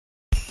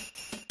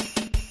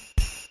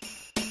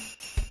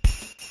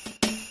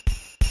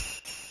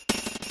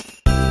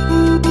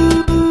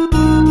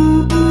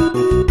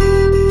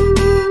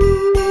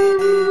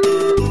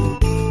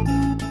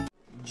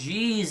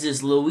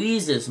Jeez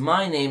Louises,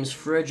 my name's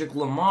Frederick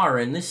Lamar,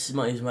 and this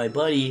is my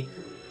buddy...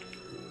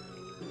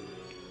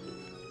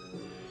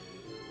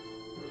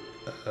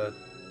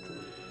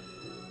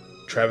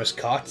 Travis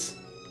Kotz?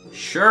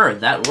 Sure,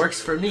 that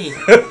works for me.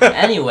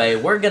 Anyway,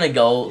 we're gonna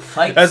go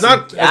fight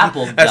some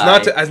apple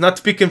guy. As not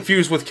to be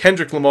confused with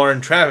Kendrick Lamar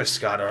and Travis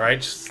Scott,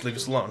 alright? Just leave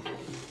us alone.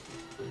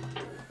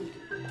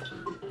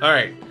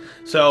 Alright,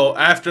 so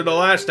after the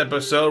last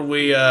episode,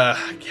 we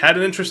had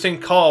an interesting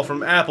call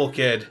from Apple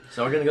Kid.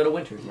 So we're gonna go to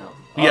Winters now.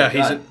 Oh, yeah,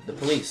 God, the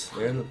police.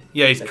 They're in the...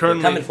 Yeah, he's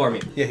currently... They're coming for me.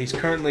 Yeah, he's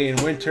currently in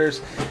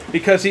Winters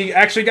because he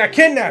actually got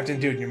kidnapped.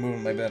 And dude, you're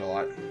moving my bed a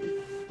lot.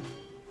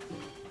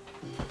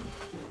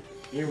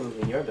 You're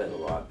moving your bed a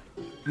lot.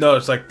 No,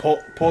 it's like pull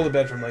the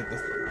bed from like the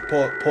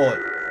pull it.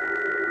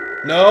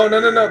 No,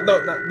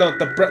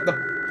 the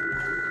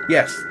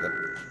yes.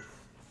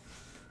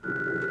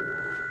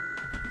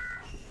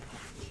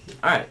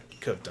 All right,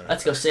 could have done.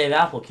 Let's go save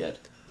Apple Kid.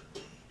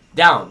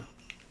 Down.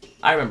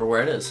 I remember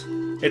where it is.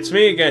 It's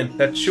me again.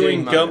 That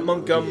chewing gum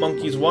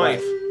monkey's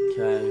wife.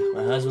 Okay,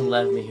 my husband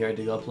left me here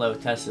to go play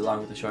with Tessie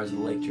along with the shores of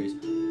the lake trees.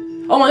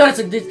 Oh my God!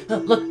 It's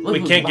like look.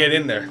 We can't get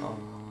in there. Oh.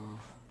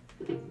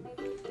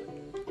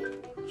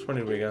 Which one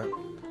did we got?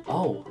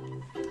 Oh.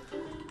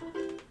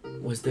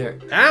 Was there...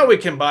 Now we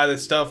can buy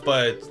this stuff,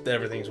 but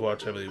everything's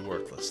relatively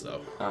worthless,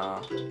 though.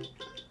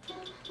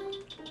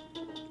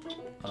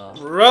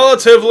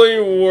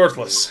 Relatively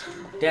worthless.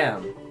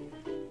 Damn.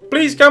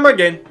 Please come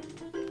again.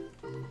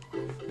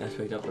 That's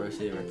picked up the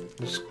receiver.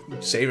 Just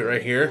save it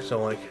right here,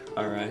 so like...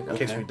 Alright, okay. In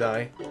case we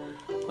die.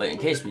 Wait, in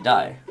case we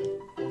die?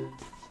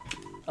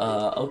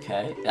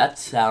 Okay. That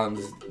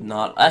sounds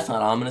not... That's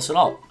not ominous at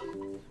all.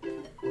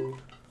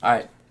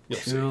 Alright.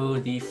 To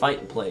the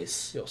fight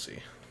place. You'll see.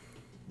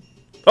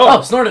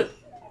 Oh, snort it!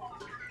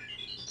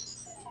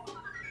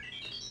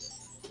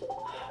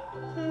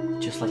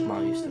 Just like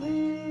Mom used to be.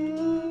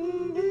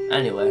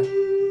 Anyway.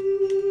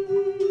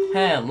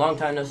 Hey, long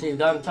time no see. You've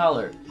gotten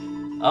taller.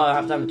 Oh, I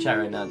have time to chat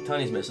right now.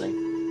 Tony's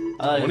missing.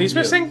 Tony's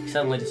missing? He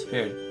suddenly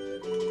disappeared.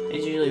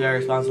 He's usually very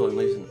responsible and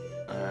leaves.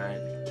 Alright.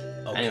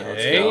 Okay, anyway,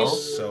 let's go.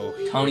 So...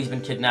 Tony's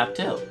been kidnapped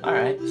too.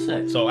 Alright,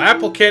 sick. So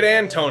Apple Kid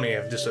and Tony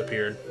have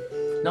disappeared.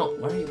 No,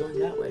 why are you going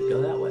that way?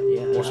 Go that way.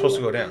 Yeah. We're supposed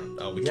to go down.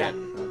 Oh, we can't.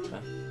 Okay.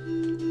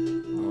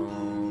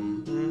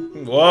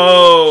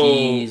 Whoa!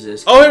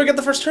 Jesus. Oh, hey, we got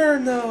the first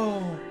turn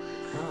though.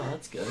 Oh,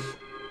 that's good.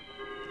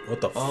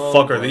 What the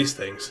fuck are these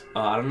things?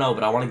 I don't know,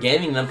 but I want to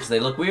gaming them because they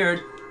look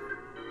weird.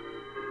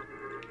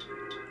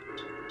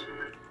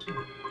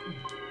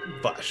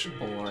 Flash.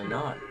 Or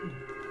not.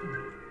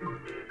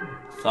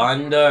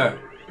 Thunder.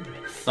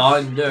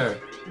 Thunder.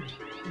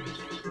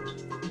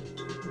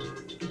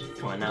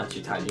 Come on, now it's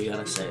your time. You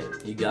gotta say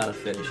it. You gotta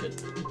finish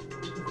it.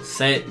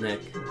 Say it,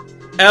 Nick.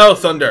 L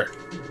Thunder.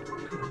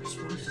 You're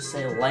supposed to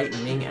say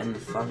lightning and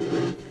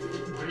thunder.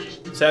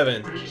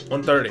 7,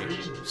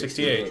 130,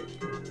 68.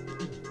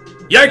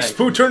 Yikes!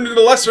 Pooh turned into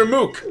the Lesser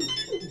Mook.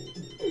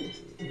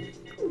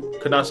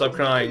 Could not stop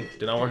crying.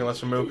 Did not work on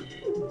Lesser Mook.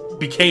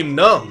 Became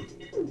numb.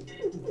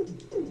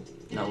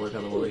 Not work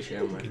on the Willy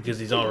Shamrock. Because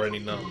he's already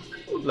numb.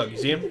 Look, you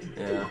see him?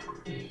 Yeah.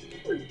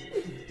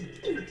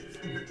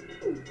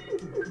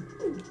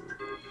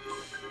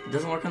 It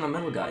doesn't work on the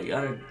middle guy. You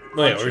gotta.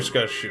 Oh yeah, we just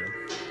gotta shoot him.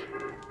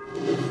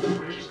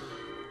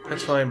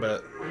 That's fine,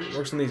 but it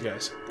works on these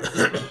guys.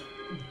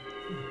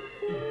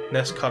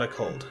 Nest caught a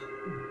cold.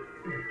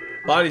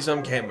 Body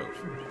some can't move.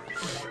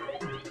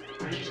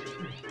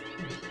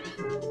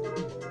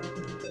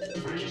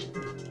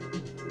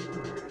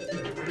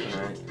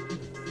 Alright.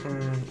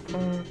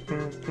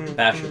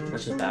 Bash him.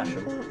 Let's just bash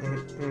him.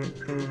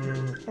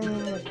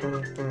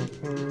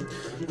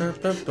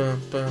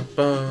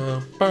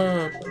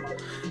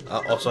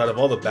 Also, out of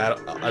all the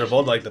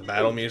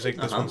battle music,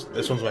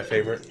 this one's my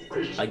favorite.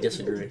 I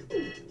disagree.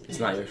 It's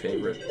not your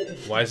favorite.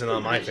 Why is it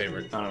not my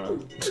favorite? I don't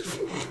know.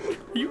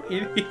 You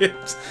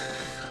idiot!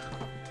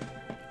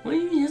 What do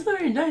you mean? It's not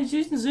very nice.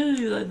 You shouldn't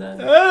say like that.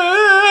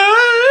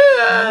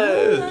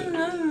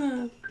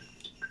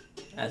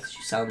 That's what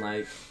you sound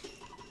like.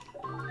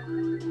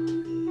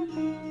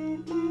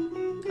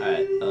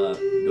 Alright,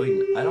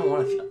 I don't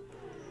want to.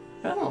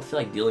 I don't feel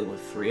like dealing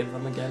with 3 of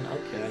them again.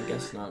 Okay, I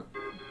guess not.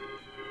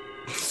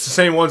 It's the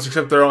same ones,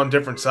 except they're on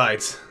different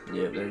sides.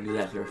 Yeah, they're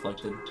exactly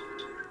reflected.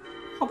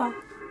 Hold on.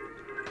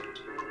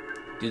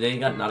 Do they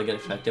not get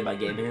affected by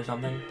gaming or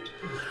something?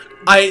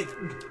 I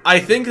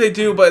think they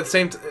do, but at the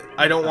same time,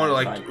 I don't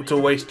want to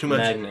waste too much.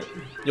 Magnet.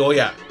 Oh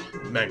yeah,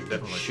 magnet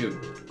definitely. Shoot.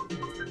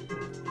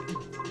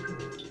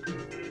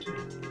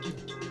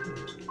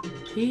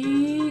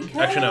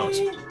 Actually, no, it's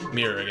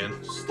mirror again.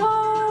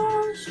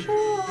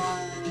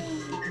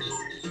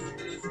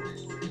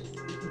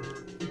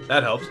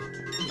 That helps.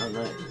 Oh,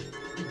 nice.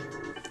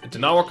 It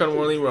did not work on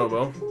Willy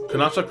Robo. Could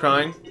not stop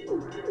crying.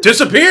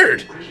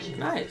 Disappeared!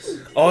 Nice.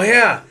 Oh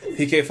yeah!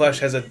 PK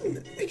Flash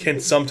can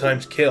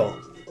sometimes kill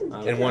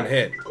in one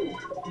hit.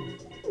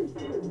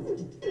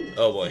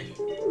 Oh boy.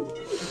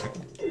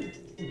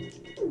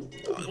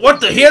 What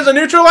the? He has a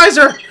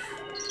neutralizer?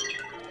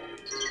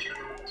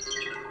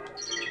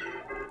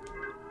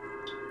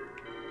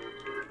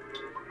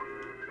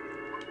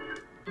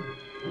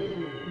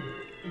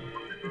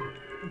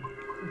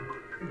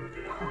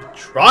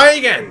 Try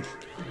again.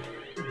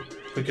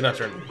 We cannot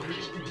turn.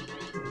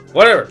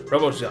 Whatever.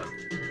 Robo's done.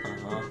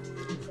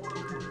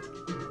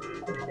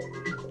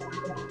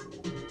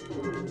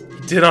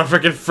 He did on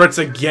freaking Fritz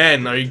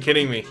again. Are you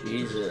kidding me?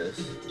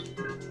 Jesus.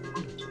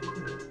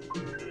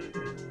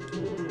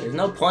 There's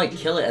no point.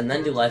 Kill it and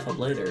then do life up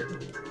later.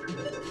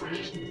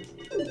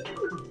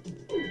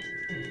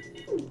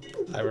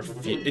 I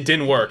refuse. It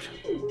didn't work.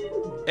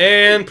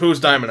 And Pooh's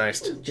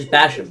diamondized. Just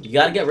bash him. You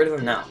gotta get rid of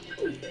him now.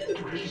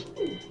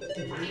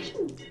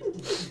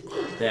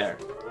 There.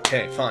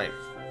 Okay, fine.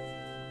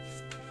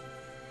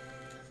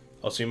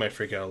 Also, you might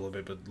freak out a little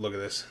bit, but look at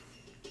this.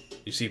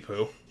 You see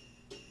Pooh?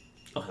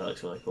 Oh, that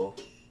looks really cool.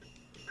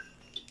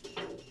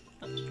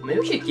 Maybe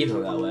we should keep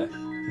him that way.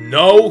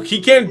 No, he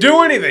can't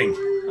do anything!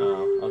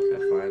 Oh, okay,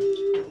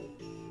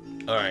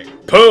 fine. Alright.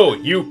 Pooh,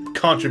 you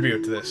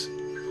contribute to this.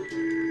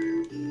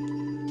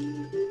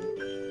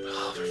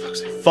 Oh, for fuck's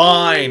sake.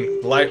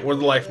 Fine! Where are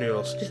the life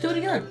noodles? Just do it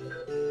again.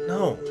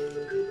 No.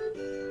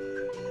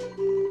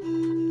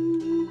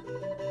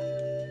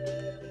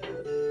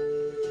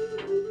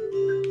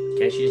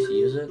 Can't she just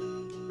use it?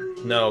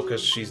 No,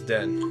 because she's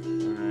dead.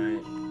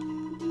 Alright.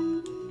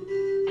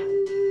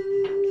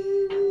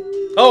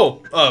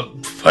 Oh!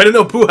 I didn't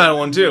know Pooh had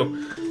one too.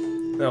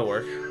 That'll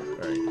work.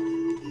 Alright.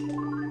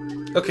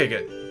 Okay,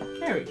 good.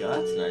 There we go,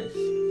 that's nice.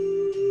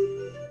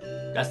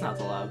 That's not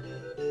the lab.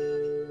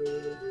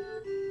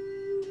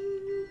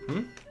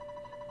 Hmm?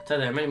 Tell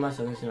there are many months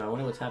I've I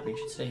wonder what's happening.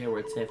 You should stay here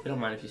where it's safe. We don't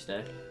mind if you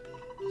stay.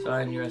 So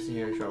I'm resting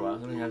here a short while.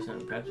 Something have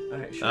something perhaps.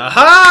 Alright, sure.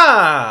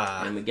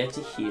 Aha! And we get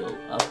to heal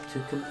up to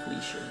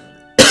completion.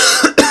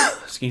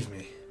 Excuse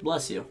me.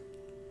 Bless you.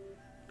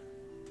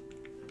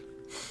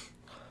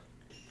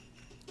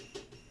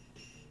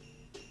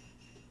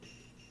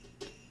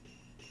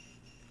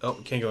 Oh,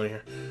 we can't go in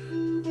here.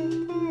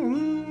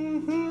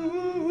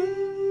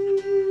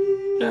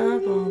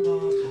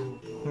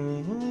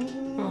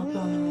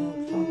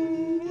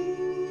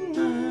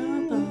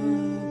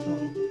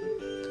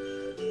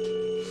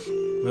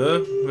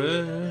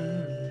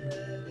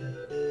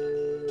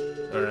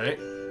 Alright.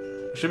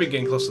 Should be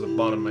getting close to the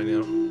bottom by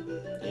now.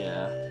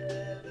 Yeah.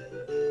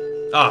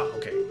 Ah,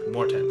 okay.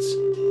 More tents.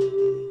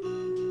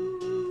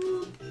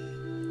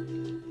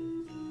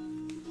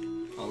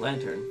 A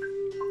lantern.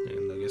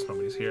 And I guess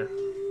nobody's here.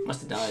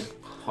 Must have died.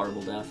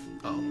 Horrible death.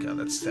 Oh god,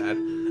 that's sad.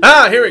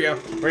 Ah, here we go.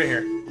 Right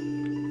here.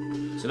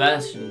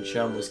 Sebastian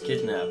Chum was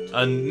kidnapped.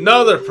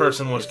 Another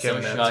person was It's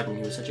kidnapped. so shocking.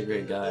 He was such a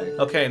great guy.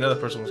 Okay, another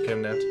person was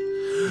kidnapped.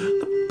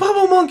 The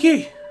bubble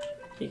monkey!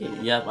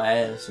 Yep, I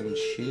have some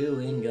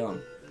chewing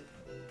gum.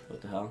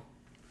 What the hell?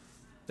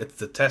 It's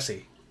the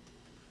Tessie.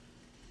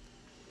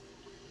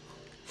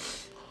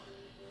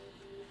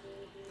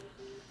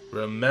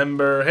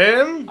 Remember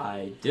him?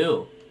 I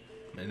do.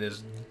 And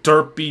his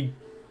derpy,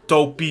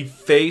 dopey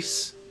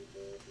face.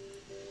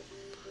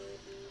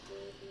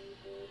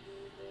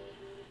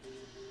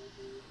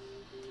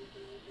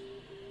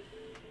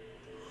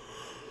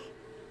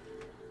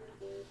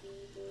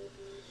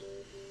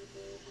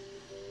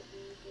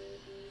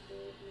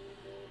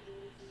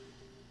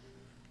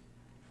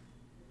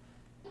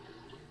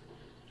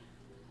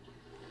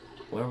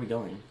 Where are we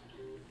going?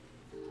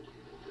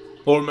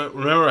 Well,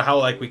 remember how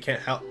like we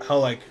can't how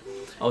like.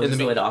 Oh, is this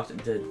the way Dr.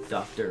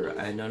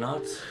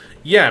 Endonauts?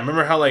 Yeah,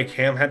 remember how like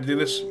Ham had to do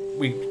this?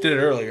 We did it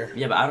earlier.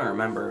 Yeah, but I don't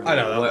remember. I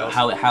know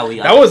how we.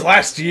 That was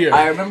last year.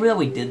 I remember that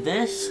we did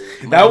this.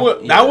 That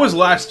was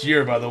last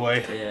year, by the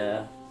way.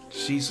 Yeah.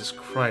 Jesus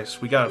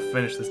Christ, we gotta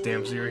finish this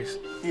damn series.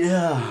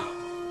 Yeah.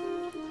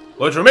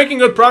 Which we're making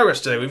good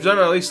progress today. We've done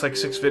at least like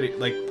 6 or 8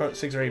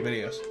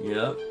 videos.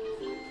 Yep.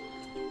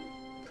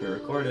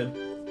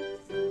 Pre-recorded.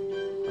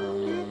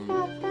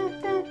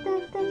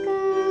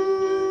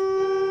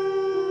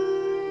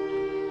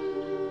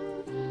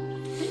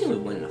 I think we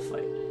win in a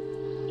fight.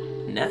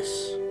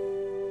 Ness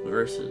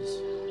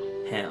versus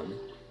Ham.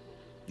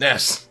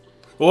 Ness.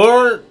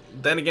 Or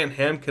then again,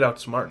 Ham could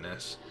outsmart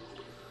Ness.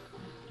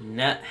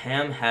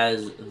 Ham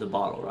has the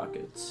bottle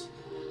rockets.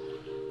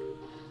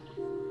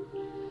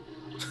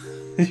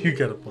 You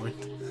got a point.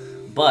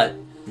 But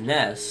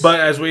Ness. But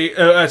as we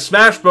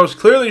Smash Bros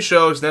clearly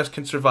shows, Ness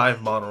can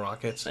survive bottle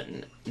rockets. But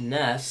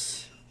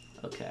Ness,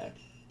 okay,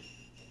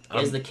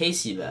 is the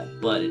Casey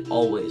bat, but it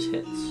always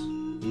hits.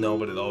 No,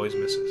 but it always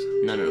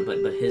misses. No, but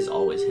his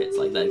always hits.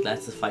 Like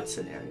that's the fight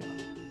scenario.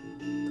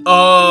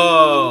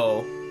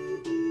 Oh.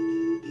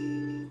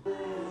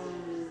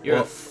 You're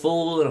a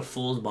fool in a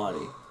fool's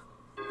body.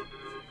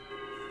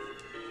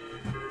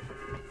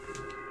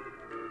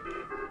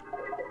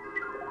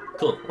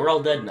 Cool. We're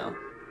all dead now.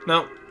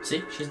 No.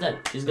 See? She's dead.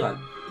 She's gone.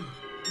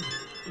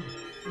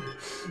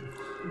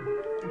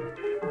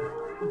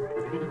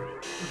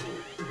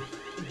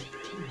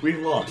 We've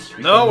lost.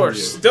 No, we're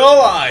still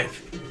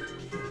alive.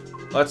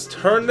 Let's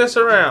turn this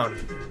around.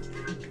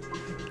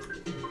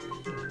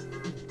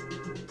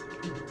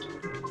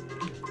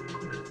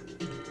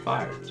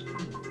 Fire.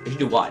 We should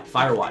do Y.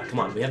 Fire Y. Come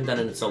on. We haven't done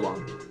it in so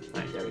long.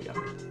 Alright, there we go.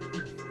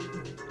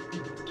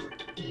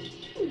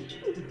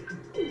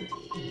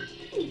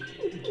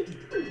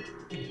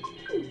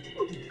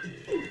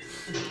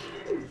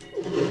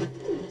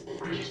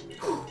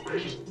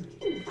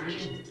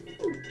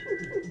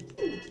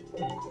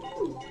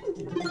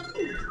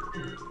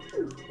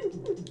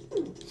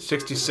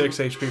 66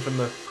 HP from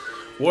the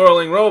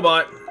whirling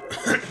robot.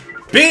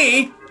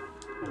 B?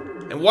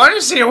 And why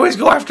does he always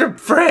go after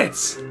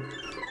Fritz?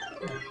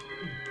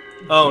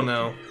 Oh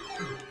no.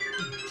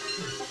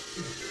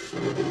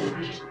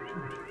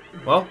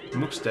 Well,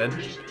 Mook's dead.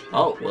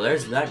 Oh, well,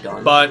 there's that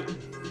gone. But,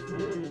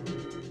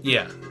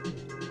 yeah.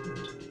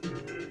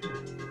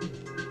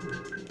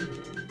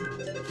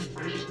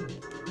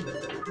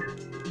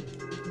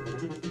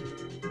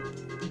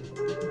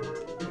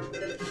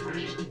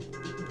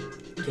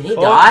 Can he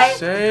die?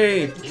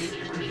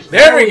 Saved.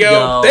 There we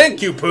go.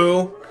 Thank you,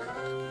 Pooh.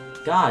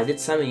 God, did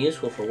something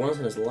useful for once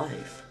in his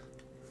life.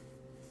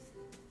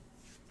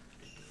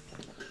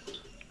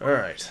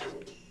 Alright.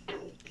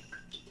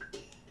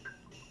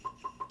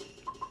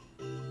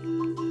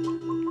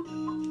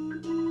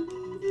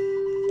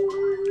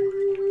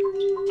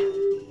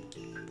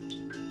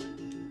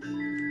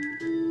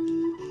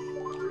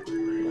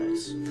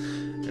 Nice.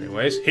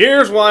 Anyways,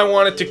 here's why I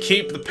wanted to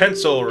keep the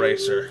pencil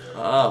eraser.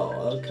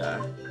 Oh, okay.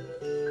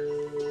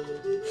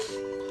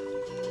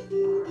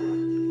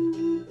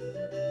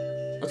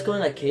 Let's go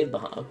in that cave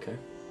behind. Okay.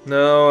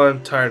 No,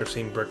 I'm tired of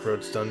seeing Brick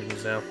Road's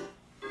dungeons now.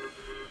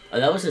 Oh,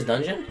 that was his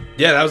dungeon?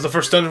 Yeah, that was the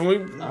first dungeon we...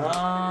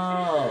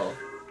 Oh.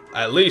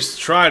 At least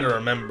try to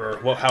remember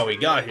how we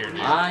got here, dude.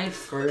 I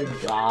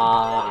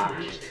forgot.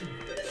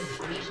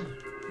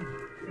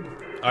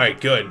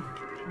 Alright, good.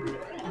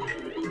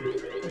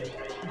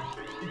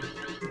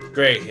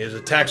 Great, his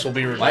attacks will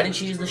be reduced. Why didn't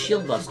you use the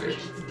shield buster?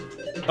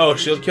 Oh,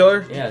 shield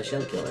killer? Yeah, the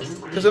shield killer.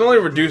 Because it only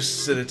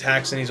reduces the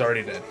attacks and he's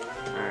already dead.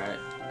 Alright,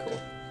 cool.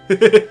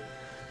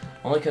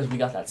 Only because we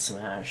got that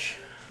smash.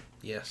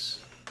 Yes.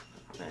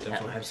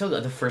 Man, I'm so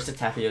glad the first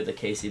attack we did with the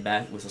Casey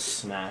bat was a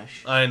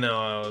smash. I know,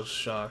 I was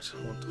shocked.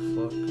 What the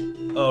fuck?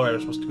 Oh, right, we're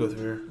supposed to go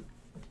through here.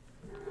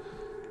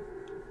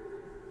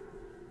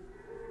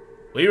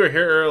 We were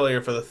here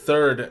earlier for the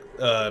third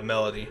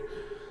melody.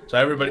 So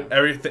everybody,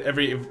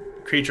 every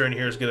creature in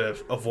here is gonna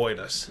avoid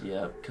us.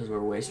 Yeah, because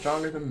we're way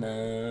stronger than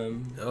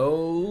them.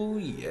 Oh,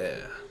 yeah.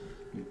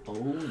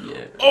 Oh,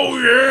 yeah. Oh,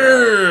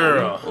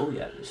 yeah! Oh,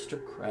 yeah, Mr.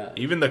 Crab.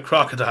 Even the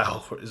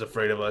crocodile is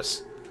afraid of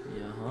us.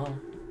 Yeah.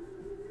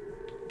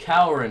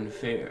 Cower in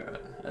fear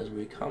as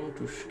we come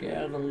to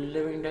scare the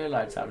living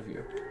daylights out of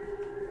you.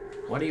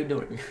 What are you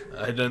doing?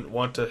 I didn't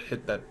want to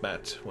hit that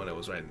bat when I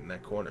was right in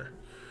that corner.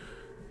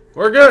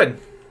 We're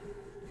good!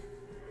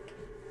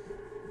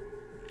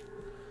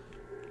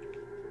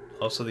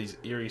 Also, these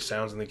eerie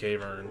sounds in the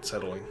cave are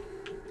unsettling.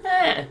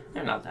 Eh,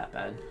 they're not that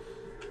bad.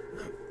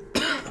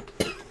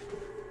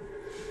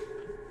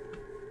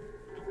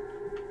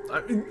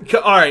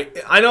 Alright,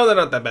 I know they're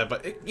not that bad,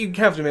 but you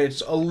have to admit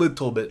it's a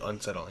little bit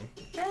unsettling.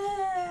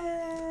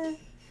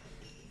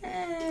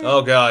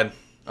 Oh god.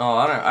 Oh,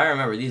 I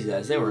remember these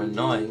guys. They were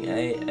annoying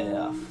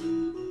AF.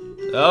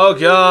 Oh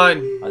god.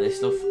 Are they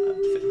still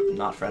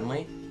not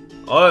friendly?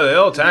 Oh,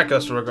 they'll attack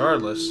us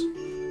regardless.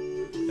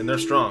 And they're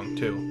strong,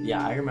 too.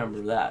 Yeah, I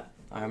remember that.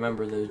 I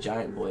remember those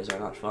giant boys are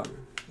not fun.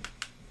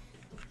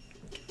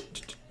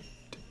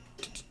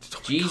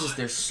 Jesus,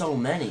 there's so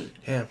many.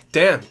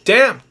 Damn,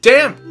 dude.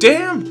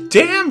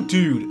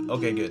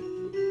 Okay, good.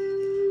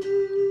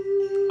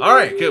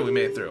 Alright, good, we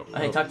made it through.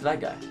 Hey, talk to that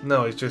guy.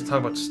 No, he's just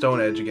talking about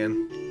Stone Edge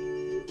again.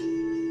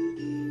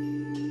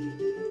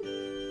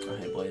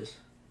 Okay, boys.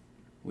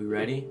 We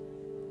ready?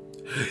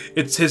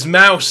 It's his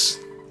mouse!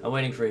 I'm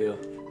waiting for you.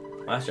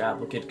 Master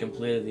Applicant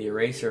completed the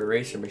eraser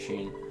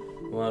machine.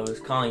 While I was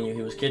calling you,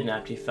 he was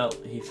kidnapped. He felt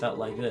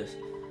like this.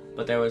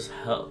 But there was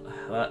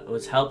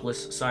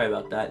helpless. Sorry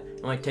about that.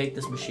 I'm gonna take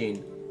this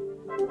machine.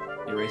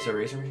 The eraser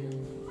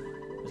machine?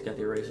 He's got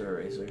the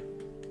eraser.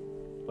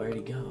 Where'd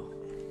he go?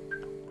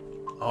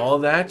 All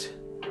that?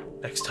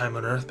 Next time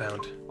on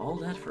EarthBound. All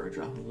that for a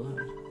drop of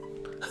blood.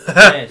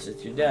 Yes,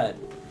 it's your dad.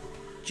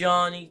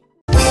 Johnny